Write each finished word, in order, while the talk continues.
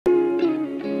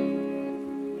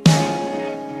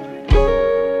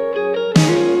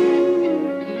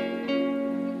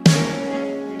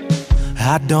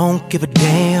I don't give a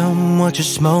damn what you're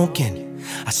smoking.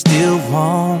 I still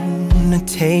wanna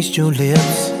taste your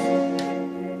lips.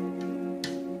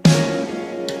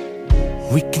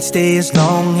 We can stay as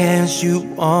long as you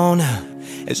wanna,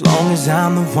 as long as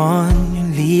I'm the one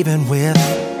you're leaving with.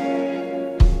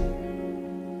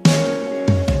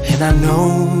 And I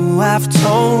know I've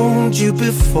told you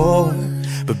before,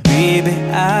 but baby,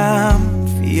 I'm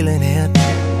feeling it.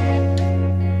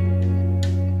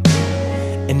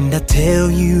 And I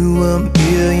tell you a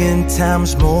million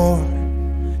times more,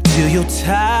 till you're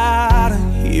tired of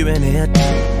hearing it.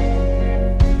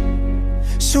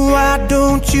 So why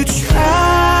don't you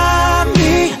try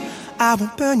me? I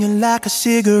will burn you like a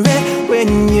cigarette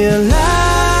when you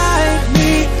like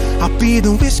me. I'll be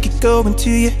the whiskey going to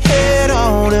your head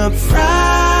on a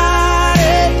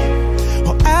Friday.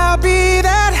 Or I'll be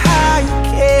that high you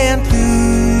can't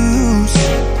lose,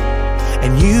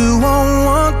 and you won't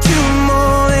want to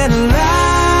more than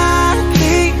like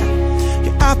me.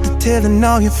 You're out there telling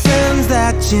all your friends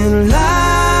that you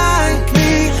like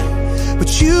me, but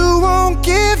you won't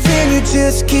give in, you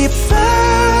just keep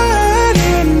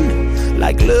fighting.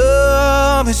 Like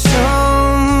love is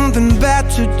something bad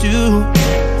to do.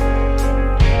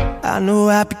 I know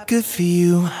I'd be good for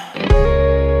you.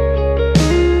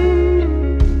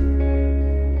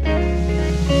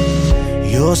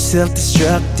 You're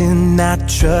self-destructing, not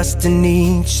trusting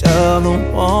each other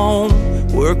won't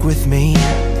work with me.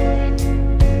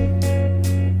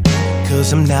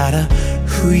 Cause I'm not a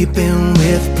who you've been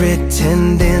with,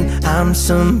 pretending I'm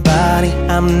somebody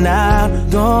I'm not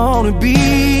gonna be.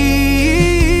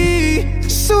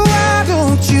 So why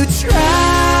don't you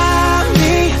try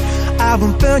me? I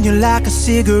won't burn you like a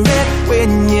cigarette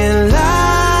when you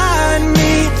lie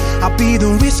me. I'll be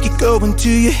the whiskey going to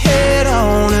your head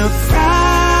on a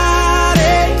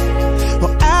Friday.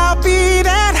 Well, I'll be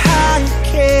that high you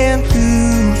can't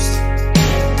lose,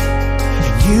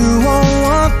 and you won't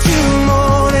want to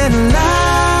more than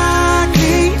like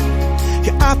me.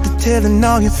 You're out there telling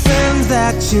all your friends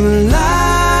that you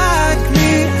like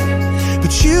me,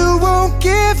 but you won't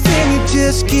give in, you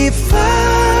just keep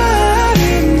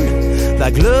fighting.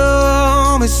 Like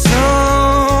love is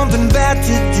something bad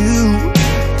to do.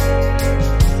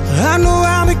 I know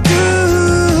I'll be good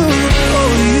for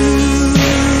you.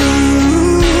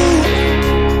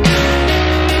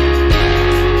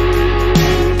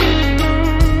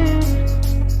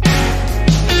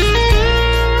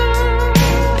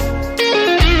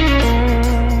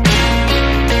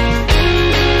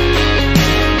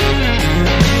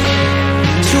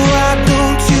 So why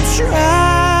don't you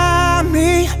try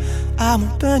me? I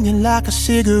won't burn you like a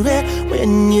cigarette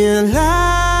when you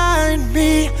light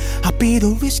me. I'll be the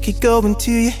whiskey going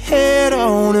to your head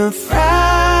on a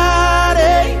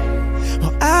Friday.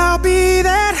 Well, I'll be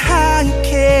that high you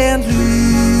can't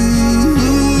lose.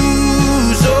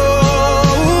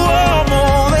 Oh,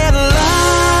 more than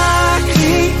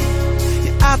likely.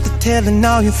 You're out there telling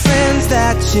all your friends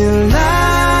that you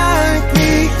like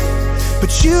me,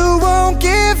 but you won't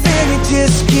give in, you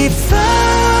just keep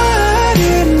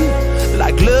fighting.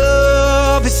 Like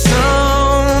love is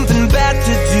something bad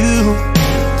to do.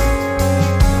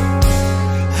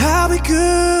 I'll be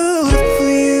good for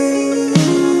you.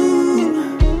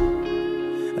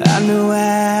 I know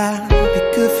I'll be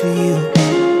good for you.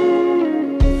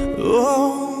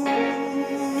 Oh.